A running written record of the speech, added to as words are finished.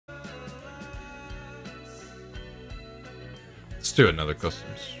Let's do another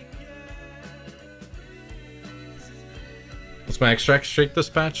customs. What's my extract streak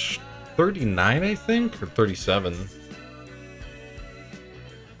dispatch? 39, I think? Or 37?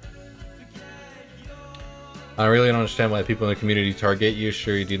 I really don't understand why people in the community target you.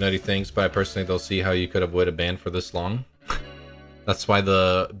 Sure, you do nutty things, but I personally don't see how you could avoid a ban for this long. That's why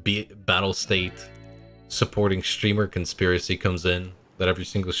the battle state supporting streamer conspiracy comes in. That every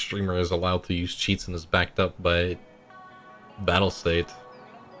single streamer is allowed to use cheats and is backed up by battle state.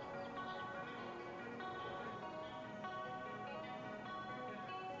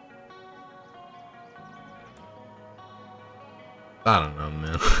 I don't know,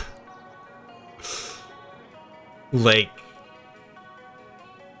 man. Like,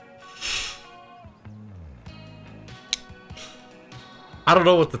 I don't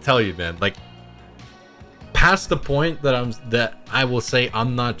know what to tell you, man. Like, past the point that I will say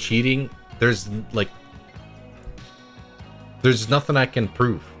I'm not cheating, there's nothing I can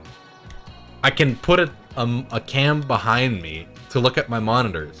prove. I can put a cam behind me to look at my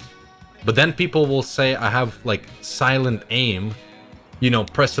monitors, but then people will say I have like silent aim. You know,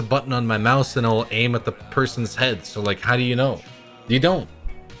 press a button on my mouse and it'll aim at the person's head. So, like, how do you know? You don't.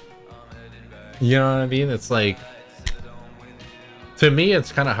 You know what I mean? It's like, to me,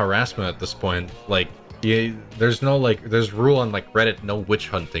 it's kind of harassment at this point. Like, there's no, like, there's rule on, like, Reddit, no witch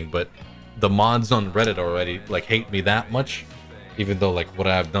hunting, but the mods on Reddit already, like, hate me that much, even though, like, what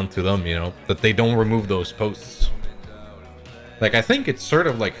I've done to them, you know, that they don't remove those posts. Like, I think it's sort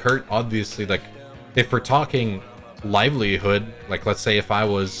of, like, hurt, obviously, like, if we're talking livelihood, like, let's say if I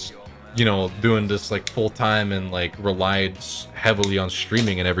was, you know, doing this like full-time and like relied heavily on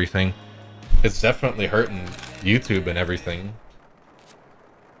streaming and everything, it's definitely hurting YouTube and everything.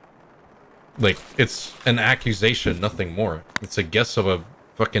 Like, it's an accusation, nothing more. It's a guess of a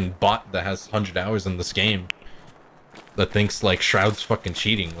fucking bot that has 100 hours in this game that thinks like Shroud's fucking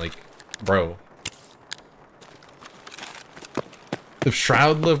cheating. Like, bro, if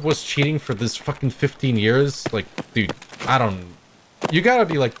Shroud was cheating for this fucking 15 years, like, dude, I don't... You gotta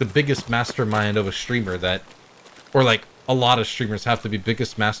be, like, the biggest mastermind of a streamer that... Or, like, a lot of streamers have to be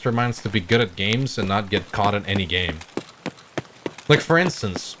biggest masterminds to be good at games and not get caught in any game. Like, for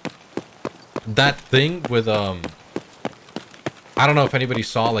instance, that thing with, I don't know if anybody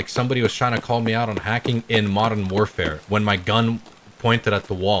saw, like, somebody was trying to call me out on hacking in Modern Warfare when my gun pointed at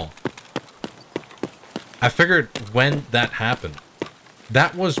the wall. I figured when that happened,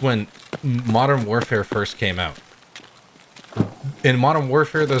 that was when Modern Warfare first came out. In Modern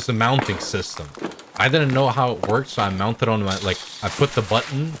Warfare, there's a mounting system. I didn't know how it worked, so I mounted on my, like, I put the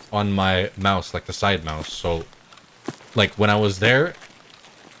button on my mouse, like the side mouse. So, like, when I was there,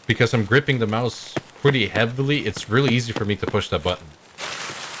 because I'm gripping the mouse pretty heavily, it's really easy for me to push that button.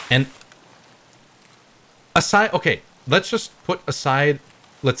 And aside, okay, let's just put aside,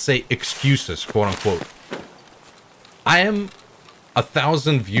 let's say, excuses, quote unquote. I am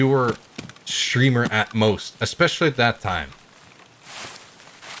 1,000 viewer streamer at most, especially at that time.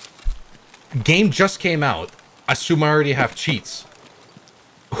 Game just came out. Assume I already have cheats.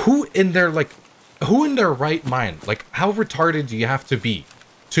 Who in their right mind, like, how retarded do you have to be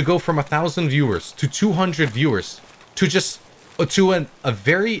to go from 1,000 viewers to 200 viewers to just to a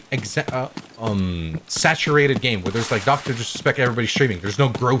very saturated game where there's like Dr. Disrespect, everybody streaming. There's no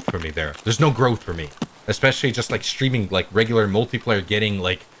growth for me there. There's no growth for me. Especially just like streaming like regular multiplayer, getting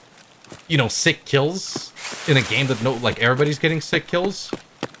like, you know, sick kills in a game that like everybody's getting sick kills.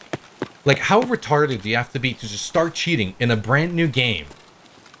 Like, how retarded do you have to be to just start cheating in a brand new game?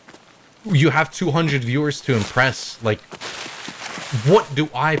 You have 200 viewers to impress. Like, what do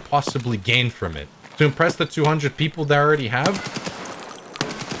I possibly gain from it? To impress the 200 people that I already have?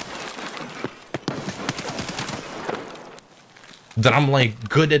 That I'm like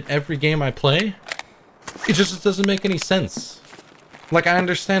good at every game I play? It just doesn't make any sense. Like, I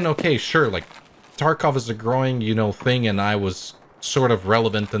understand, okay, sure, like, Tarkov is a growing, you know, thing, and I was sort of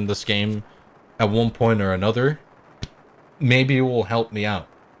relevant in this game at one point or another. Maybe it will help me out.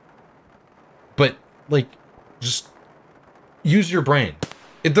 But, like, just use your brain.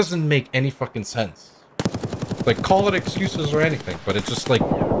 It doesn't make any fucking sense. Like, call it excuses or anything, but it's just like,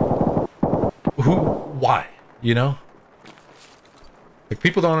 why? You know? Like,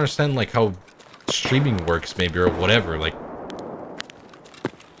 people don't understand, like, how streaming works, maybe, or whatever. Like,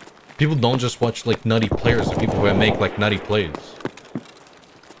 people don't just watch, like, nutty players, or people who make, like, nutty plays.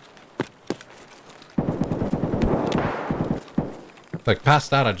 Like,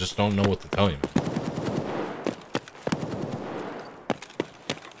 past that, I just don't know what to tell you, man.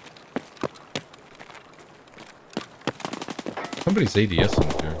 Somebody's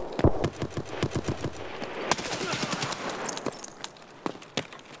ADSing here.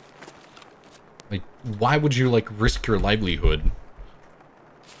 why would you, like, risk your livelihood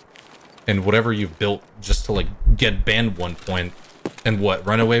and whatever you've built just to, like, get banned 1 point and what,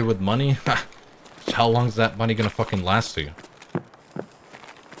 run away with money? How long is that money gonna fucking last you?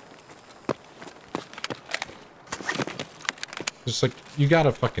 Just like, you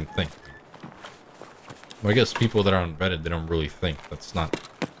gotta fucking think. Well, I guess people that are on Reddit, they don't really think. That's not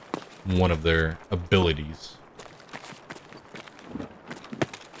one of their abilities.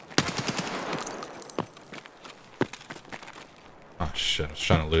 Oh shit, I was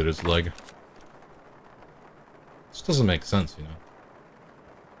trying to loot his leg. This doesn't make sense, you know?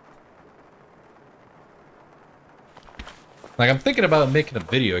 Like, I'm thinking about making a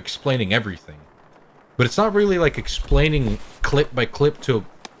video explaining everything. But it's not really, like, explaining clip by clip to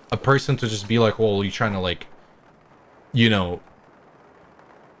a person to just be like, well, you're trying to, like, you know,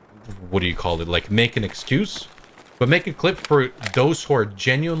 what do you call it? Like, make an excuse? But make a clip for those who are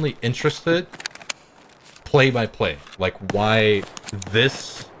genuinely interested, play by play. Like, why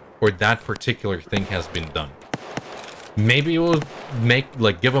this or that particular thing has been done. Maybe it will make,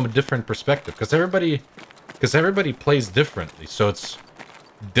 like, give them a different perspective. Because everybody plays differently. So it's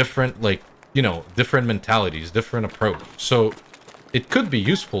different, like, you know, different mentalities, different approach. So it could be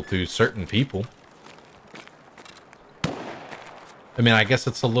useful to certain people. I mean, I guess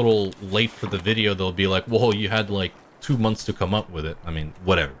it's a little late for the video. They'll be like, whoa, you had like 2 months to come up with it. I mean,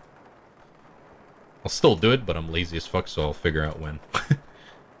 whatever. I'll still do it, but I'm lazy as fuck, so I'll figure out when.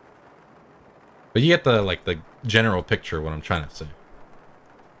 But you get the, like, the general picture of what I'm trying to say.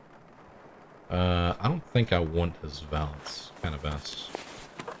 I don't think I want his Valance. Kind of ass.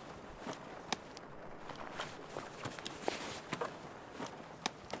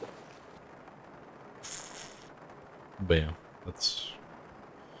 But yeah, that's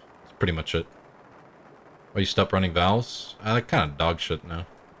pretty much it. Oh, you stopped running Valves? I like kind of dog shit now.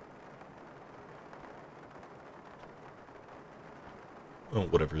 Oh,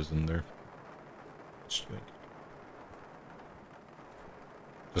 whatever's in there. Just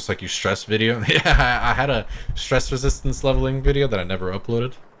like you stress video? Yeah, I had a stress resistance leveling video that I never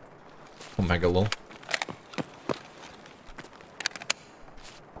uploaded. Omega lol.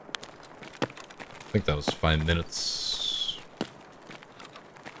 I think that was 5 minutes.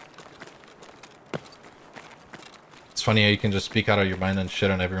 It's funny how you can just speak out of your mind and shit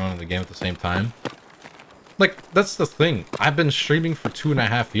on everyone in the game at the same time. Like, that's the thing. I've been streaming for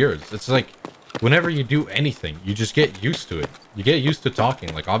 2.5 years. It's like, whenever you do anything, you just get used to it. You get used to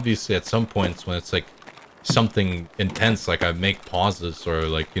talking. Like, obviously, at some points when it's, like, something intense, like I make pauses or,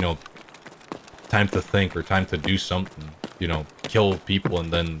 like, you know, time to think or time to do something. You know, kill people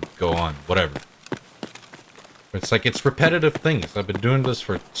and then go on. Whatever. It's like, it's repetitive things. I've been doing this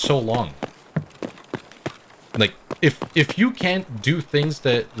for so long. Like, if you can't do things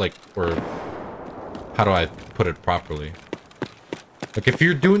that, like, or how do I put it properly? Like, if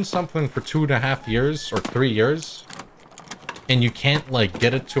you're doing something for 2.5 years or 3 years, and you can't, like,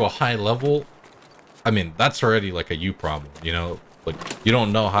 get it to a high level, I mean, that's already, like, a you problem, you know? Like, you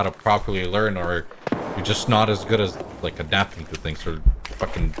don't know how to properly learn, or you're just not as good as, like, adapting to things, or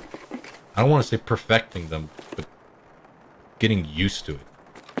fucking, I don't want to say perfecting them, but getting used to it.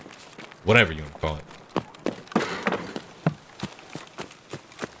 Whatever you want to call it.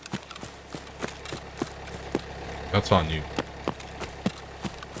 That's on you.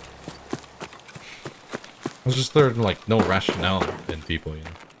 I was just learning, like, no rationale in people, you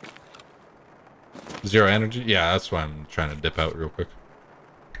know. Zero energy? Yeah, that's why I'm trying to dip out real quick.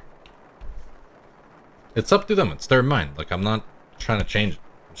 It's up to them. It's their mind. Like, I'm not trying to change it.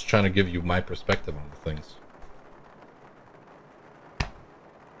 I'm just trying to give you my perspective on the things.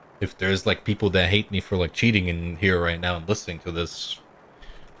 If there's, like, people that hate me for, like, cheating in here right now and listening to this,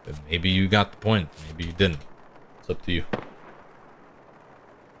 then maybe you got the point. Maybe you didn't. It's up to you.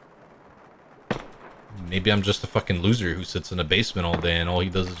 Maybe I'm just a fucking loser who sits in a basement all day and all he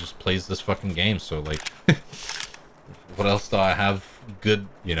does is just plays this fucking game. So, like, what else do I have good,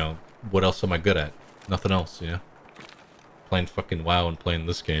 you know? What else am I good at? Nothing else, you know? Playing fucking WoW and playing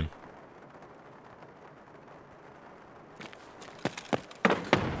this game.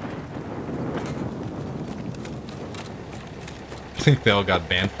 I think they all got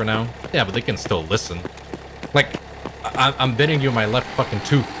banned for now. Yeah, but they can still listen. Like, I'm betting you my left fucking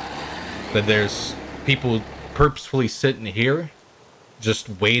tooth that there's people purposefully sitting here just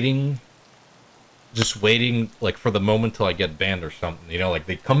waiting, like, for the moment till I get banned or something, you know? Like,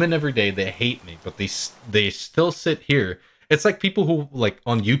 they come in every day, they hate me, but they still sit here. It's like people who, like,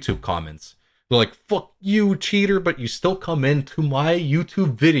 on YouTube comments, they're like, fuck you, cheater, but you still come into my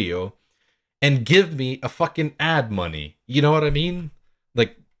YouTube video and give me a fucking ad money. You know what I mean?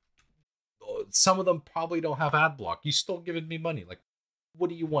 Like, some of them probably don't have ad block. You still giving me money. Like, what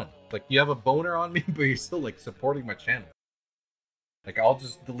do you want? Like, you have a boner on me, but you're still, like, supporting my channel. Like, I'll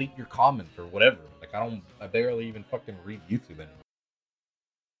just delete your comment or whatever. Like, I barely even fucking read YouTube anymore.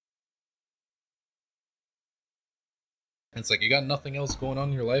 And it's like, you got nothing else going on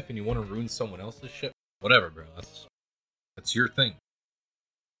in your life and you want to ruin someone else's shit? Whatever, bro. That's your thing.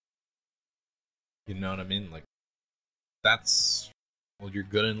 You know what I mean? Like, that's... Well, you're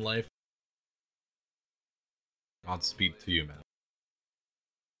good in life. Godspeed to you, man.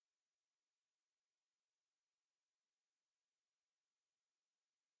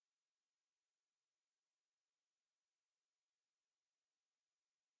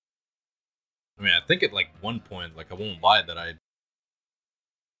 I mean, I think at, like, one point, like, I won't lie that I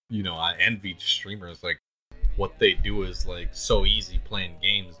envied streamers, like, what they do is, like, so easy playing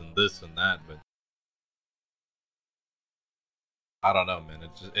games and this and that, but I don't know, man.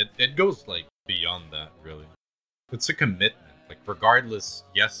 It goes, like, beyond that, really. It's a commitment. Like, regardless,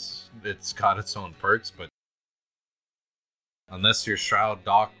 yes, it's got its own perks, but unless you're Shroud,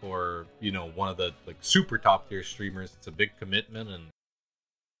 Doc, or, one of the, like, super top tier streamers, it's a big commitment, and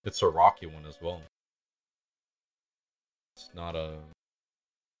it's a rocky one as well. It's not an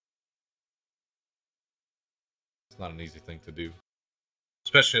easy thing to do.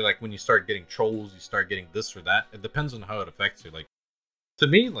 Especially, like, when you start getting trolls, you start getting this or that. It depends on how it affects you. Like, to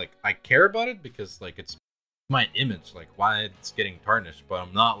me, like, I care about it because, like, it's my image, like, why it's getting tarnished, but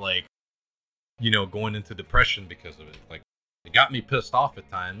I'm not, like, going into depression because of it. Like, it got me pissed off at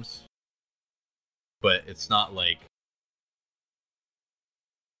times, but it's not like,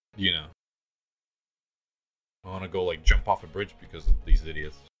 I want to go, like, jump off a bridge because of these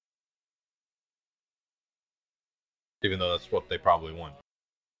idiots. Even though that's what they probably want.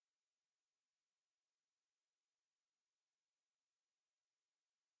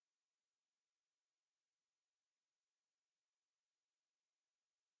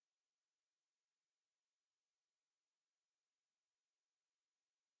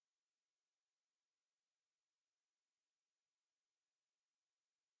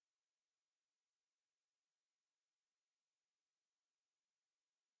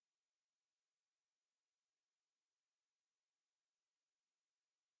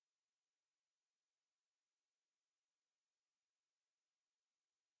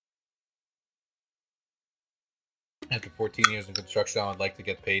 After 14 years in construction, I'd like to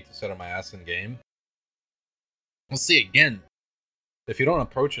get paid to sit on my ass in game. Well, see, again, if you don't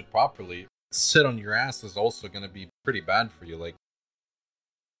approach it properly, sit on your ass is also going to be pretty bad for you. Like,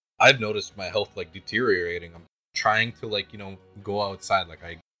 I've noticed my health, like, deteriorating. I'm trying to, like, go outside. Like,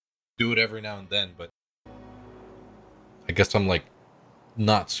 I do it every now and then, but I guess I'm, like,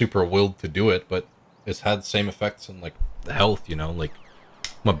 not super willed to do it, but it's had the same effects on, like, the health, like,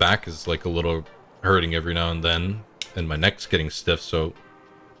 my back is, like, a little hurting every now and then, and my neck's getting stiff, so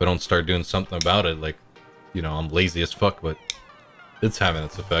if I don't start doing something about it, like, I'm lazy as fuck, but it's having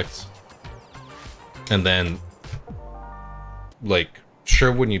its effects. And then, like,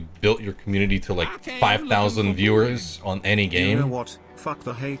 sure, when you built your community to, like, 5,000 viewers on any game, you know what? Fuck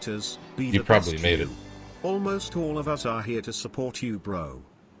the haters, you probably made it. Almost all of us are here to support you, bro.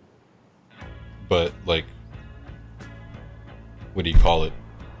 But, like, what do you call it?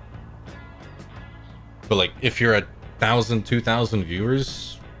 But, like, if you're at 1,000, 2,000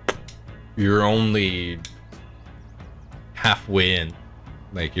 viewers, you're only halfway in.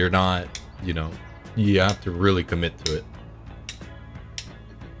 Like, you're not, you have to really commit to it.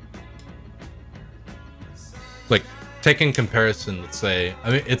 Like, take in comparison, let's say,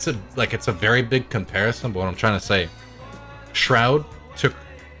 I mean, it's a very big comparison, but what I'm trying to say, Shroud took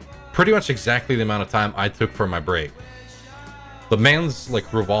pretty much exactly the amount of time I took for my break. The man's,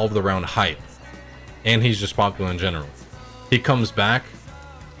 like, revolved around hype. And he's just popular in general. He comes back,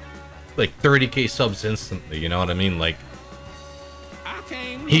 like, 30k subs instantly, you know what I mean? Like,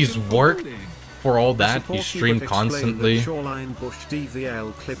 he's worked for all that, he streamed constantly. Shoreline Bush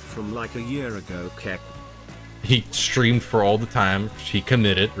DVL clip from like a year ago, Keck. He streamed for all the time, he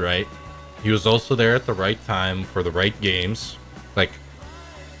committed, right? He was also there at the right time for the right games. Like,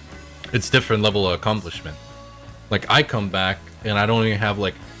 it's different level of accomplishment. Like, I come back, and I don't even have,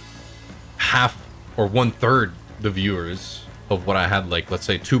 like, half or 1/3 the viewers of what I had, like, let's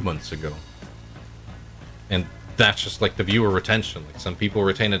say 2 months ago. And that's just, like, the viewer retention. Like, some people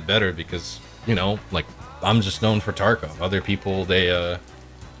retain it better because, like, I'm just known for Tarkov. Other people, they,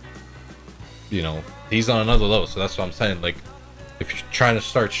 he's on another level. So that's what I'm saying. Like, if you're trying to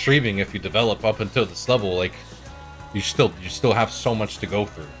start streaming, if you develop up until this level, like, you still have so much to go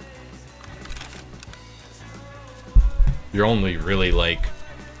through. You're only really, like,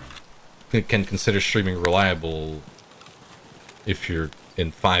 can consider streaming reliable if you're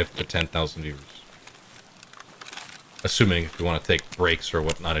in 5 to 10,000 viewers. Assuming if you want to take breaks or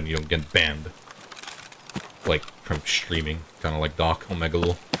whatnot and you don't get banned. Like, from streaming. Kind of like Doc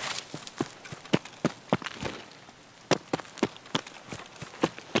Omegalul.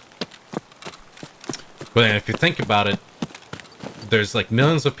 But then if you think about it, there's like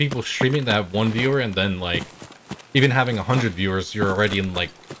millions of people streaming that have 1 viewer, and then like, even having 100 viewers, you're already in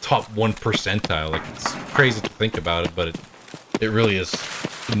like top 1 percentile. Like, it's crazy to think about it, but it really is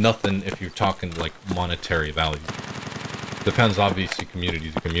nothing if you're talking like monetary value. Depends obviously community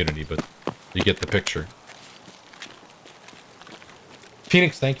to community, but you get the picture.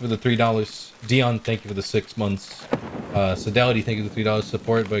 Phoenix, thank you for the $3. Dion, thank you for the 6 months. Sodality, thank you for the $3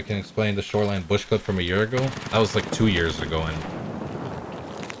 support, but I can explain the Shoreline Bush clip from a year ago. That was like 2 years ago, and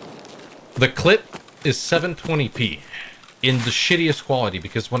the clip is 720p in the shittiest quality,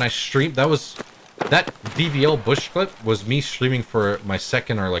 because when I streamed, that DVL Bush clip was me streaming for my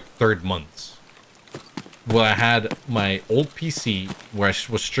 2nd or like 3rd months. Well, I had my old PC where I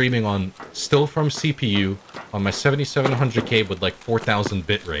was streaming on, still from CPU, on my 7700K with like 4000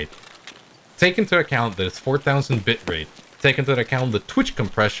 bitrate. Take into account that it's 4000 bitrate, take into account the Twitch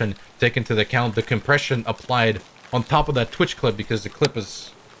compression, take into account the compression applied on top of that Twitch clip, because the clip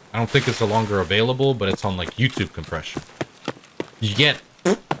is, I don't think it's no longer available, but it's on like YouTube compression. You get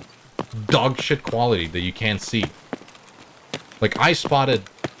dog shit quality that you can't see. Like, I spotted,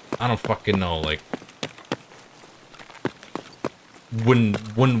 I don't fucking know, like,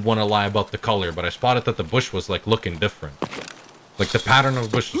 wouldn't want to lie about the color, but I spotted that the bush was like looking different. Like, the pattern of the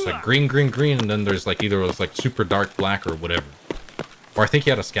bush was like green, green, green, and then there's like either it was like super dark black or whatever. Or I think he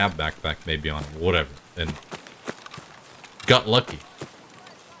had a scab backpack maybe on him, whatever. And got lucky.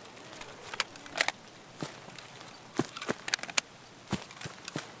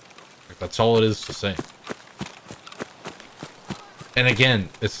 Like, that's all it is to say. And again,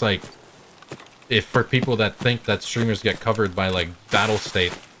 it's like, if for people that think that streamers get covered by like Battle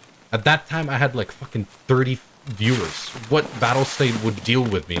State, at that time I had like fucking 30 viewers. What Battle State would deal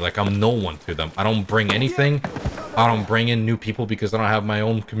with me? Like, I'm no one to them. I don't bring anything. I don't bring in new people because I don't have my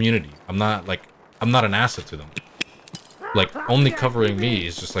own community. I'm not an asset to them. Like, only covering me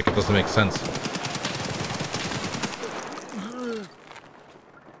is just like, it doesn't make sense.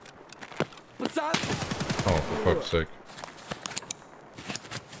 What's up? Oh, for fuck's sake.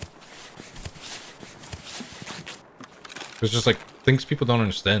 There's just like things people don't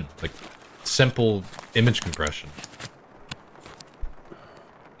understand, like simple image compression.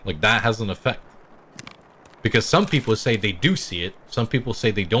 Like, that has an effect. Because some people say they do see it, some people say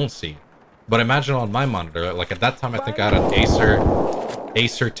they don't see it. But imagine on my monitor, like at that time I think I had an Acer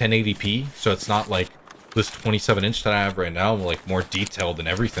 1080p, so it's not like this 27-inch that I have right now, like more detailed and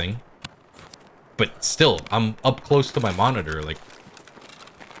everything. But still, I'm up close to my monitor, like.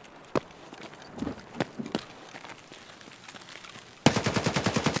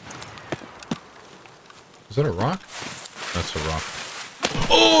 Is that a rock? That's a rock.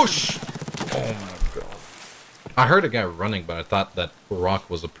 Oh, oh my god. I heard a guy running, but I thought that rock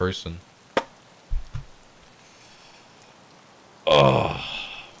was a person. Oh.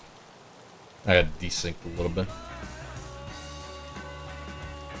 I got desynced a little bit.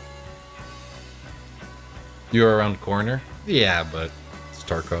 You were around corner? Yeah, but it's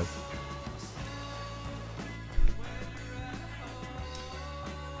Tarkov.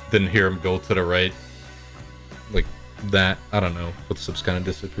 Didn't hear him go to the right. Like that, I don't know. Footsteps kind of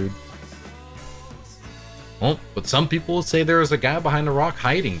disappeared. Well, but some people will say there was a guy behind the rock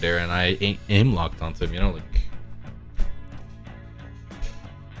hiding there, and I aim locked onto him. You know, like.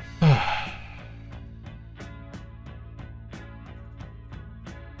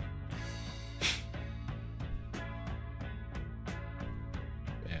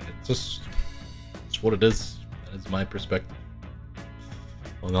 Yeah, it's what it is. That is my perspective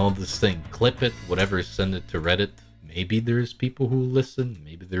on all this thing. Clip it, whatever, send it to Reddit. Maybe there's people who listen,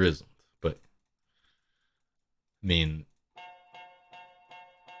 maybe there isn't. But I mean,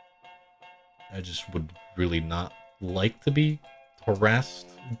 I just would really not like to be harassed,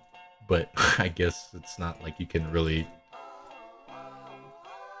 but I guess it's not like you can really.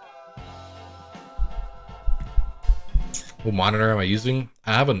 What monitor am I using?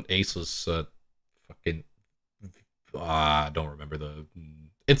 I have an Asus fucking I don't remember the.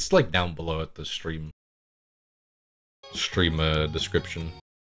 It's like down below at the stream description.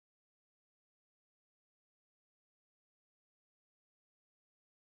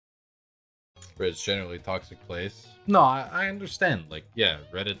 Reddit's generally a toxic place. No, I understand. Like, yeah,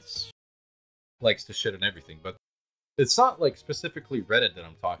 Reddit's likes to shit on everything, but It's not like specifically Reddit that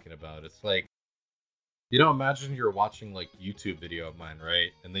I'm talking about. It's like, you know, imagine you're watching like YouTube video of mine,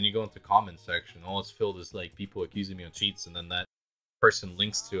 right? And then you go into comment section, all it's filled is like people accusing me of cheats, and then that person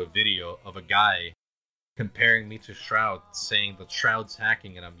links to a video of a guy comparing me to Shroud, saying that Shroud's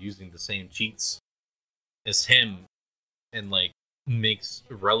hacking and I'm using the same cheats as him, and like makes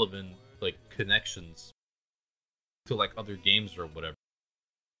relevant like connections to like other games or whatever,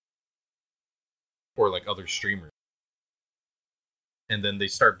 or like other streamers. And then they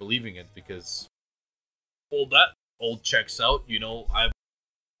start believing it because, well, that old checks out. You know, I've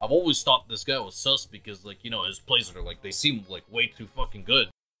always thought this guy was sus because, like, you know, his plays are like, they seem like way too fucking good.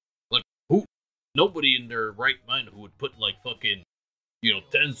 Like, who? Nobody in their right mind who would put like fucking, you know,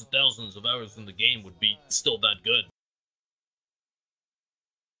 tens of thousands of hours in the game would be still that good.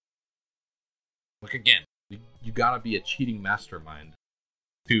 Like, again, you gotta be a cheating mastermind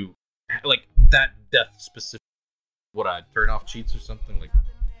to, like, that death specific. Would I turn off cheats or something? Like,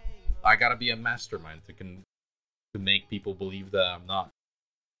 I gotta be a mastermind to make people believe that I'm not,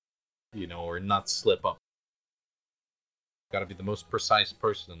 you know, or not slip up. Gotta be the most precise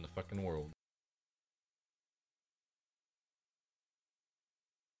person in the fucking world.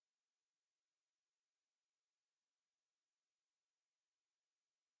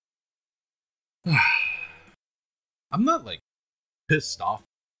 I'm not like pissed off.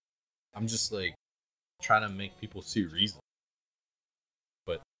 I'm just like trying to make people see reason.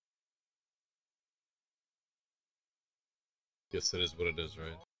 But guess it is what it is,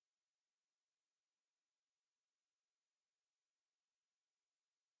 right?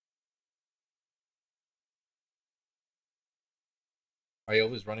 Are you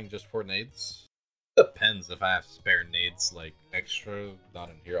always running just 4 nades? Depends. If I have spare nades like extra, not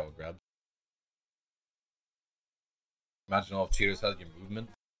in here, I'll grab. Imagine all of cheaters had your movement.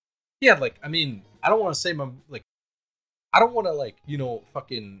 Yeah, like, I mean, I don't want to say my, like, I don't want to, like, you know,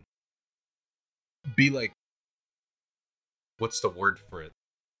 fucking be like, what's the word for it?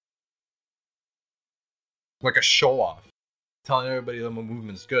 Like a show off, telling everybody that my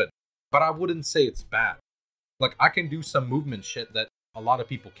movement's good. But I wouldn't say it's bad. Like, I can do some movement shit that a lot of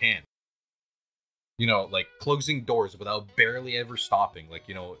people can't. You know, like closing doors without barely ever stopping. Like,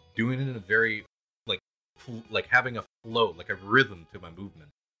 you know, doing it in a very, like having a flow, like a rhythm to my movement.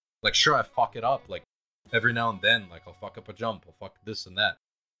 Like, sure, I fuck it up, like, every now and then, like, I'll fuck up a jump, I'll fuck this and that.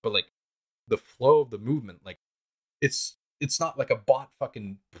 But, like, the flow of the movement, like, it's not like a bot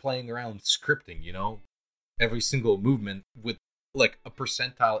fucking playing around scripting, you know? Every single movement with, like, a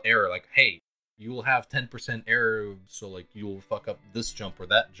percentile error. Like, hey, you will have 10% error, so, like, you'll fuck up this jump or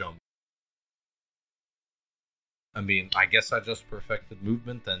that jump. I mean, I guess I just perfected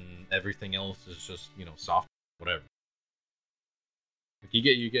movement and everything else is just, you know, soft, whatever. Like,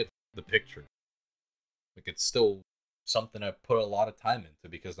 you get the picture. Like, it's still something I put a lot of time into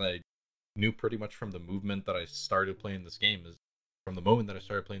because I knew pretty much from the movement that I started playing this game is from the moment that I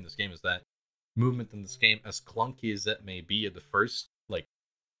started playing this game is that movement in this game, as clunky as it may be at the first like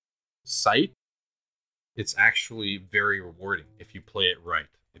sight, it's actually very rewarding if you play it right.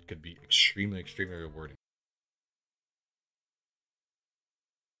 It could be extremely, extremely rewarding.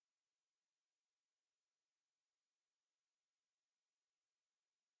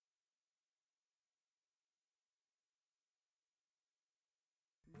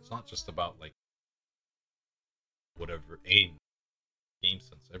 It's not just about like whatever aim, game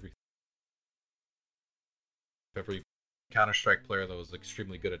sense, everything. Every Counter-Strike player that was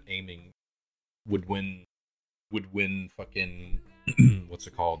extremely good at aiming would win fucking what's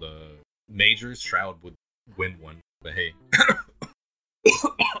it called? Majors. Shroud would win one. But hey.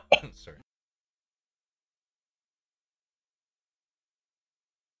 Sorry.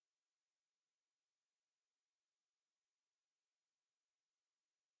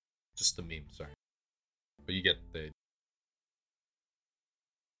 Just a meme, sorry. But you get the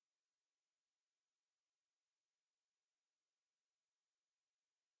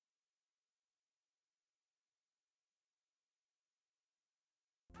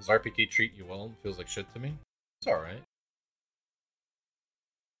does RPK treat you well? Feels like shit to me? It's alright.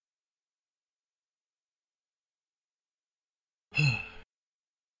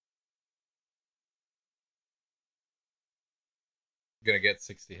 Gonna get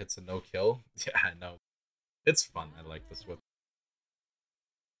 60 hits and no kill? Yeah, I know. It's fun. I like this one.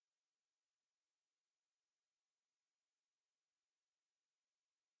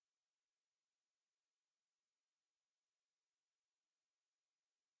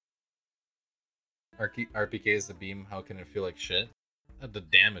 RPK is the beam. How can it feel like shit? The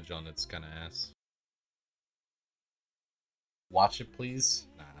damage on it's kind of ass. Watch it, please.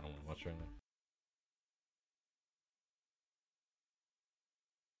 Nah, I don't want to watch right now.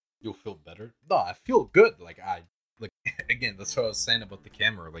 You'll feel better. No, I feel good. Like again, that's what I was saying about the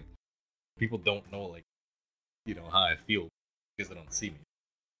camera. Like people don't know like how I feel because they don't see me.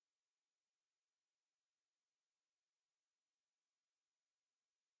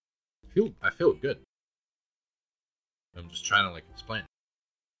 I feel good. I'm just trying to like explain.